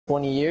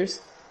20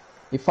 years.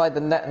 You fight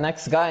the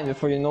next guy, and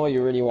before you know it,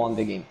 you already won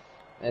the game.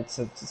 It's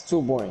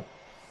too boring.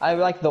 I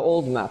like the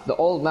old map. The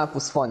old map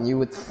was fun. You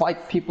would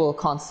fight people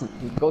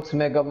constantly. You go to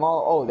Mega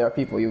Mall, oh, there are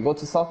people. You go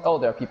to South, oh,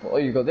 there are people. Oh,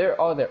 you go there,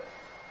 oh, there.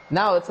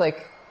 Now it's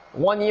like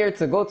 1 year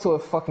to go to a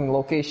fucking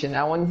location,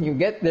 and when you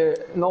get there,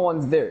 no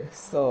one's there.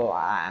 So,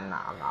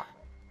 nah.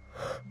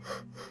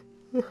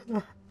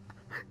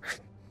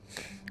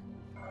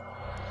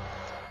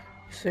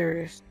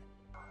 Serious.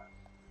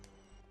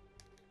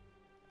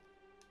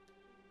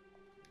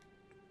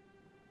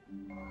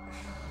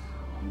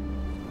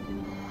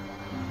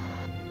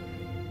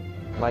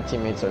 My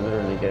teammates are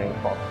literally getting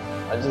fucked.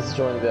 I just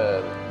joined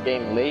the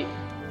game late.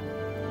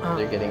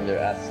 They're getting their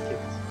ass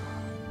kicked.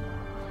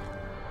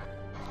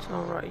 It's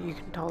alright, you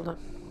can tell them.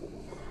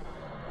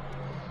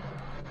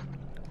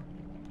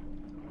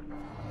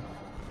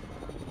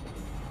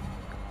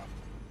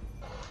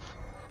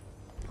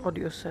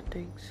 Audio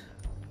settings.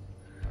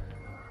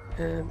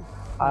 I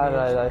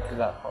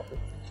forgot probably.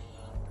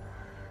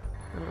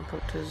 I'm gonna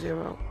put to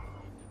 0.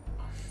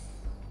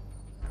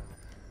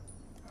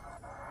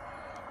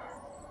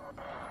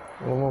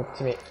 We'll move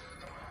to me.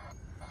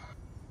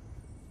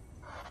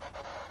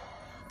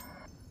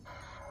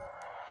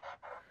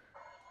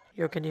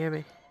 Yo, can you hear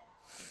me?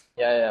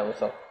 Yeah,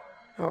 what's up?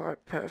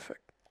 Alright, perfect.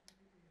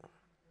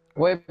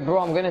 Wait, bro,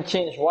 I'm gonna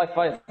change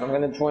Wi-Fi. I'm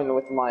gonna join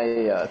with my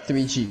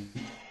 3G.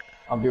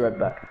 I'll be right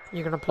back.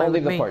 You're gonna play Don't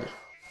with leave me? the party.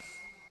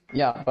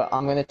 Yeah, but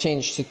I'm gonna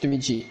change to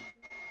 3G.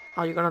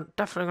 Oh, you're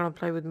definitely gonna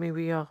play with me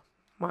via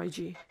my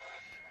G.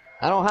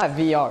 I don't have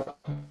VR.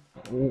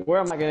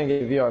 Where am I gonna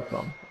get VR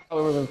from? I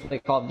thought we were gonna play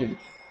Call of Duty.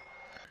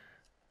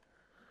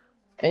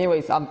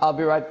 Anyways, I'll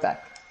be right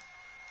back.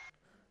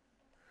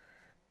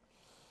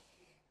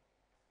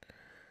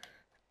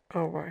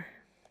 Alright.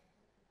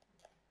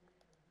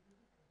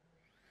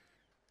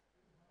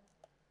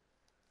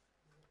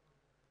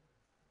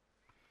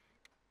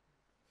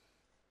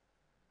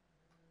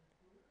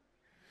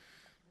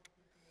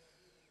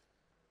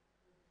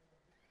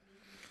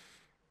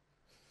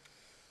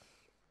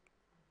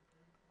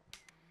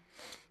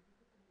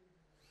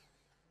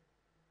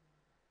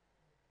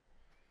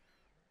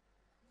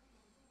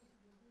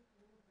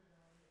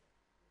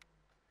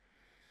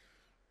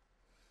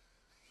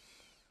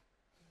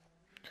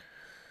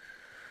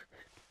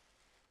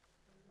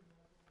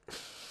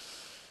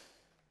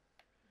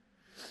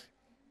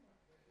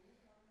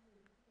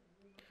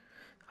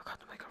 I got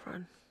to make a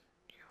run.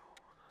 Yo,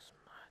 that's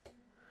mad.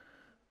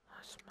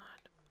 That's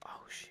mad.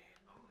 Oh shit.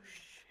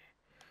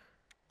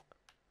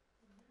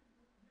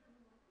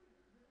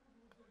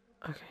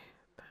 Okay,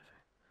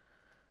 perfect.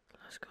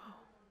 Let's go.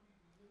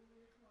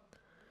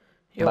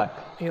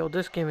 Yo,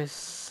 this game is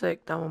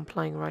sick that I'm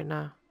playing right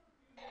now.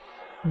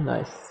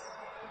 Nice.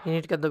 You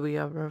need to get the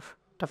VR, bro.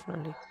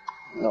 Definitely.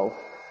 No.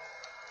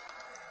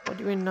 What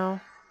do you mean no?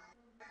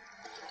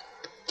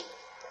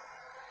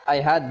 I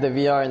had the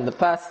VR in the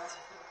past,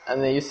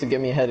 and they used to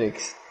give me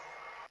headaches.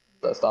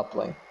 So I stopped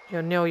playing.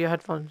 Yo, Neil, your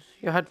headphones.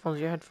 Your headphones.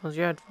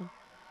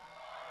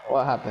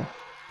 What happened?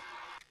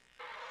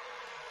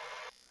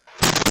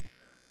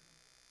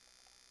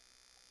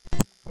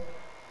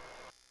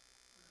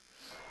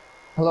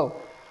 Hello.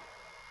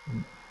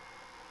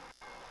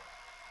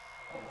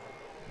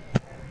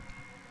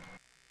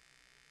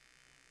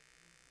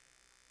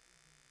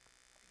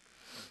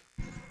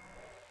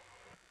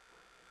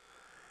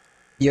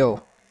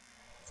 Yo.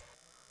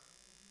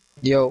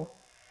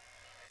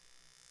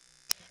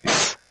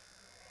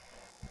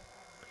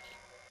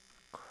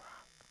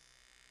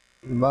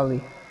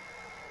 Bali.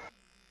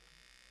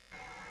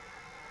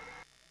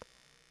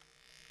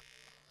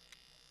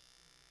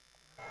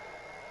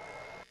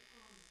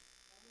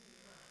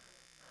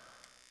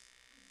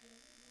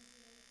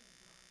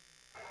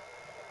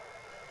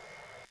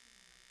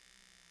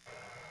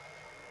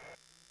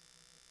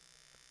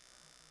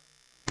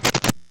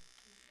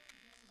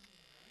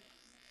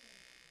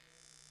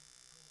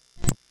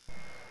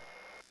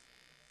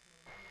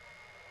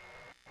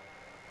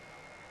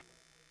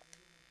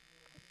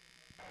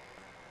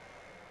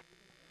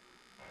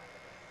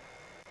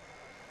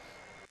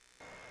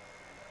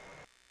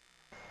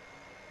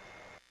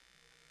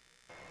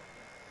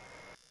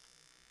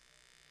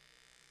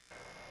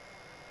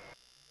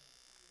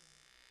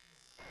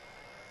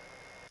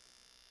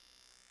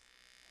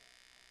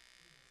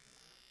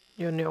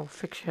 Yo, Neil,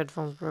 fix your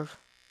headphones, bro.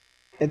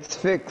 It's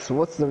fixed.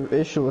 What's the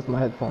issue with my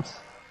headphones?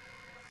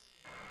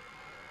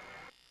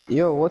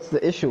 Yo, what's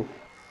the issue?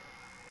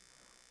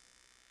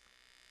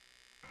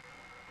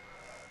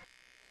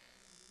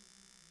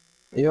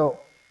 Yo,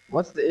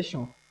 what's the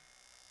issue?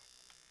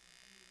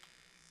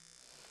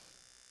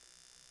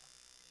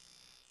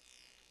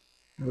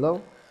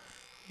 Hello?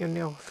 Yo,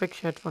 Neil,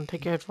 fix your headphones.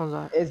 Take your headphones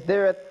out. Is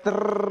there a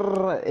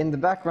trrrr in the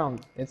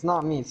background? It's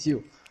not me, it's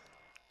you.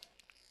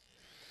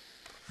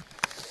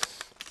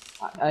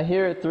 I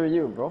hear it through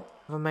you, bro.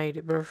 I made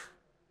it, bro.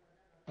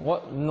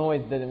 What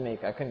noise did it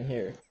make? I couldn't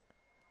hear it.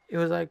 It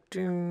was like,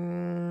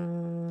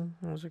 ding.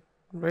 I was like,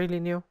 really,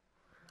 Neil?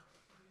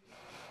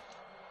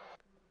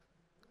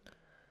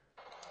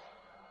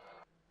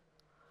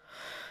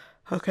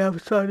 Okay, I'm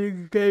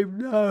starting the game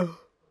now.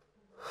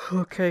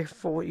 Okay,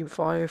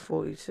 45,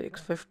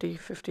 46, 50,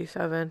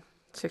 57,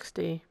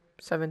 60,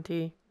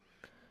 70,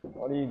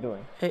 What are you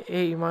doing?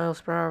 80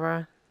 miles per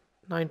hour,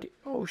 90.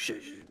 Oh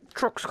shit,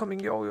 truck's coming,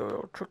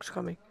 yo, truck's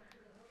coming.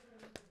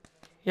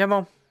 Yeah,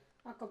 mom.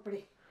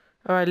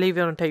 Alright, leave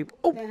it on tape.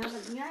 Oh,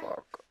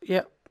 fuck.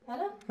 Yeah.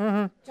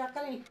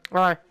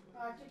 Alright.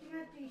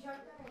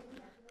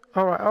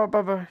 Alright, oh,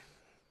 bye bye.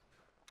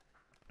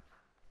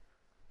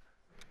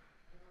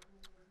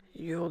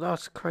 Yo,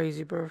 that's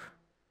crazy, bro.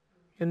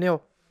 Yo,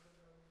 Neil,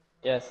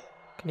 Yes.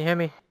 can you hear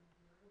me?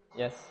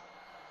 Yes.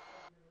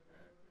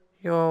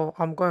 Yo,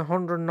 I'm going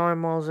 109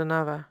 miles an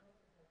hour.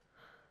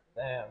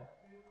 Damn.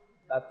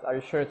 Are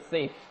you sure it's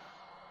safe?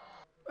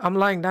 I'm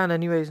lying down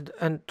anyways,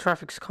 and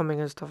traffic's coming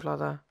and stuff like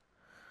that.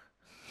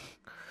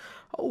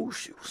 Oh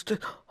shit,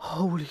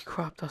 holy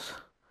crap, that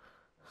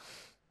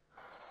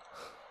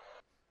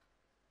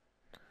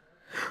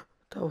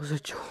was a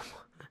joke.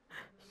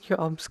 Yo,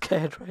 I'm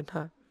scared right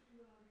now.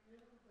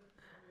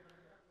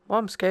 What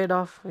I'm scared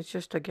of, it's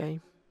just a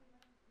game.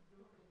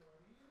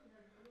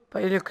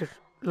 But it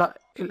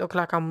look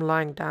like I'm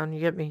lying down, you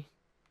get me?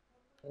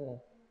 Mm.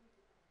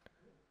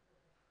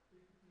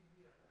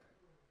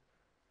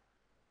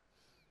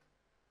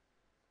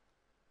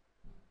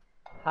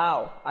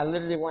 How? I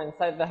literally went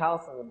inside the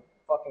house and the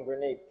fucking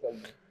grenade killed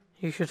me.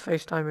 You should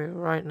FaceTime me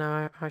right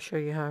now, I'll show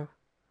you how.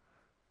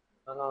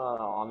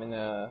 No. I'm in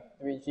a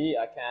 3G.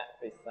 I can't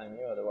FaceTime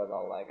you, otherwise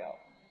I'll lag out.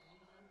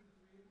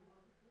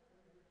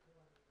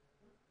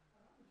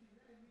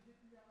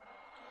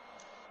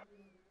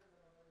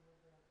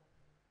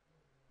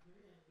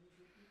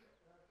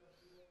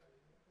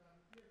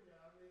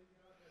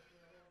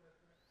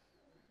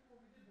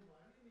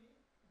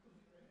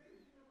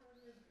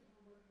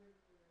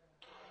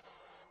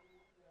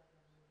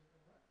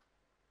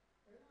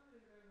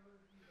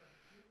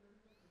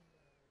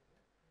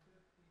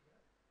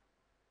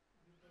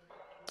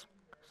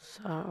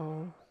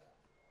 So,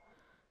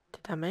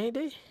 did I made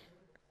it?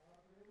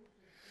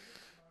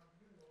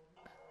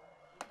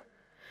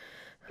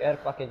 Air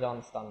package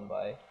on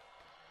standby.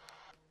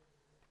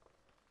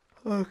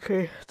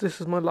 Okay, this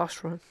is my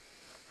last run.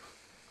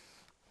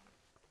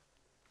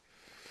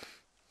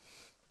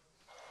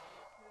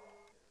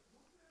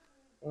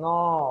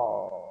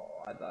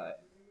 No, I died.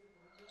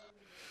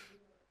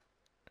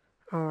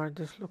 Alright,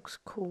 this looks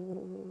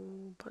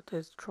cool, but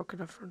there's a truck in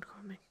the front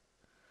coming.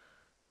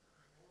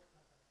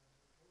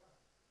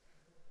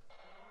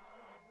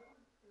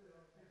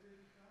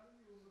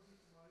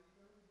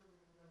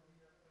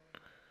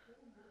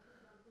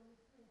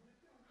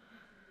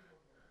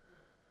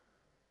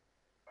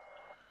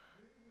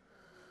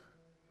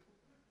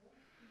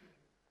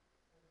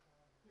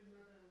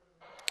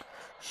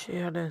 Shit,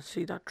 I didn't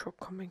see that truck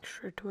coming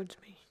straight towards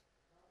me.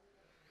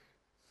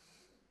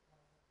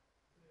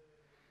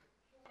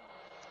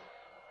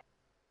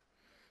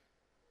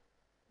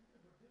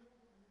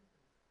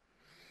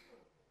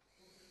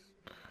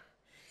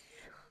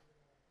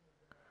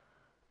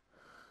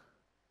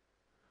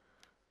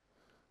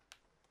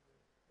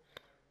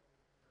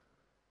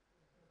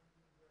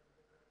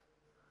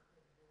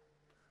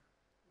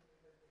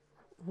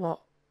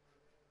 What?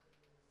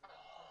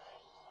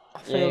 I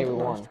Yay, failed we the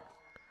last won. one.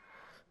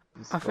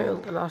 Let's I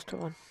failed go. the last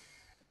one.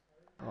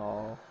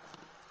 Oh.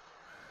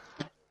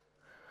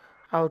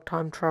 Out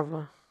time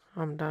traveler.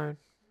 I'm down.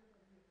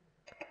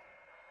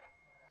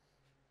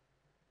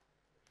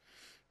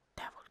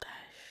 Devil Dash.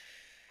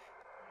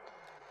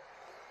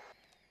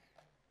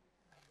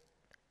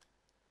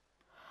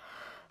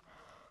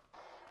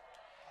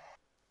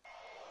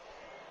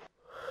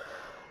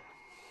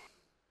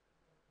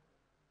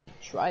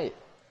 Try it.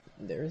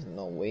 There's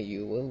no way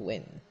you will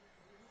win.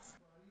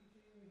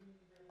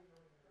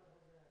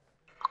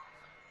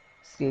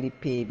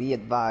 CDP, be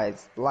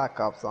advised. Black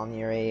Ops on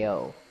your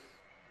AO.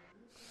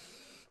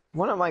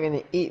 When am I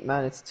gonna eat,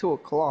 man? It's 2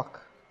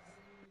 o'clock.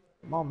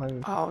 Mom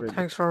hasn't Oh, fridge.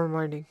 thanks for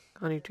reminding.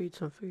 I need to eat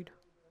some food.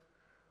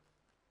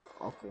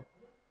 Okay.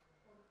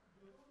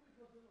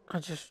 I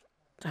just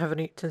haven't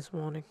eaten since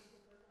morning.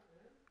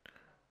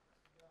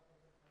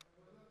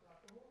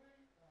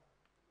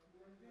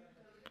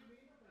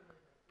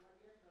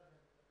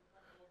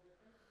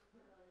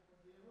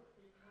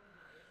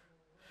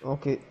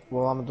 Okay,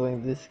 well I'm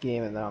doing this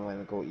game and then I'm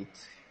gonna go eat.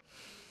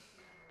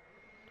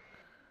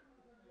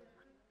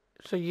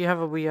 So you have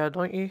a VR,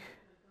 don't you?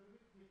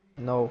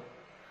 No.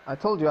 I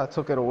told you I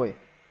took it away.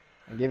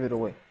 I gave it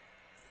away.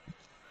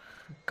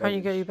 Can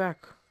you get you Garbage.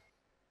 back?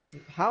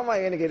 How am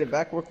I gonna get it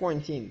back? We're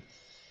quarantined.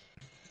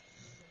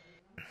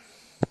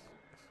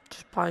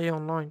 Just buy it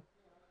online.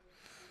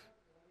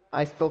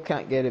 I still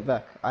can't get it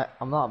back.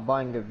 I'm not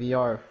buying the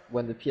VR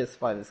when the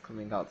PS5 is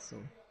coming out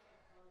soon.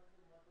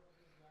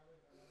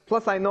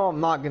 Plus, I know I'm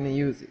not gonna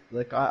use it.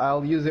 Like,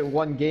 I'll use it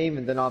one game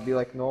and then I'll be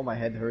like, no, my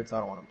head hurts, I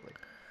don't wanna play.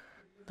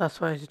 That's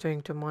what it's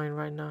doing to mine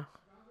right now.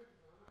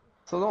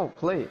 So don't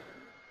play it.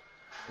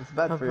 It's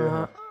bad for your But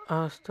health.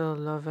 I still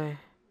love it.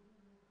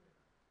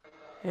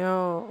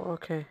 Yo,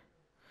 okay.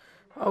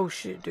 Oh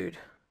shit, dude.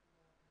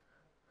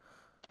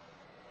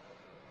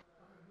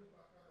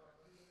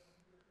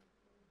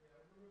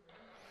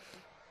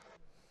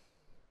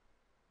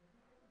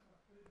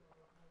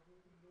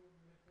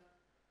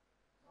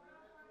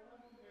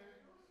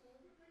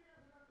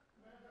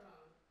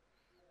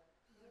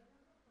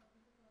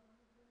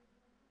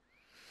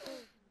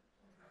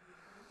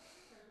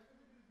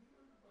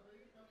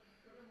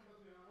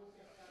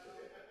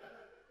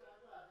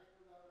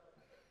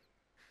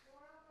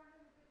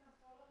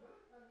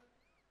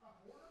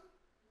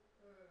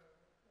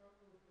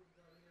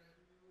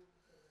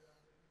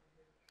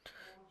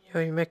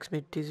 Yo, he makes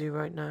me dizzy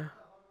right now.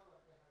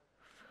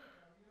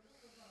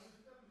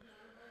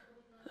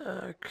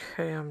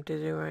 Okay, I'm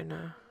dizzy right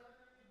now.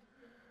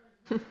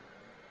 You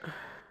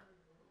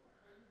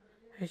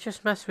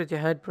just mess with your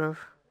head, bro.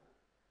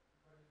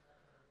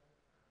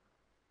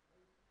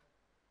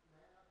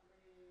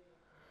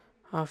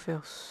 I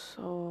feel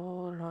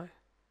so like...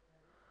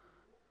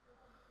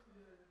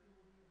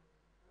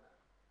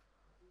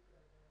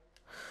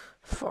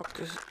 Fuck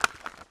this.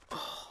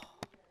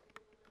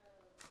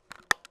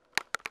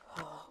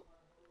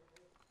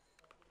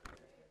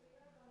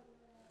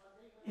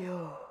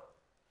 Yo.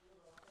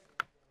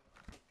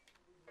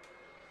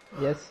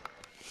 Yes.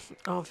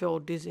 I feel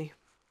dizzy.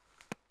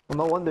 Well,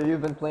 no wonder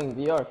you've been playing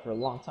VR for a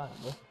long time,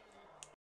 bro.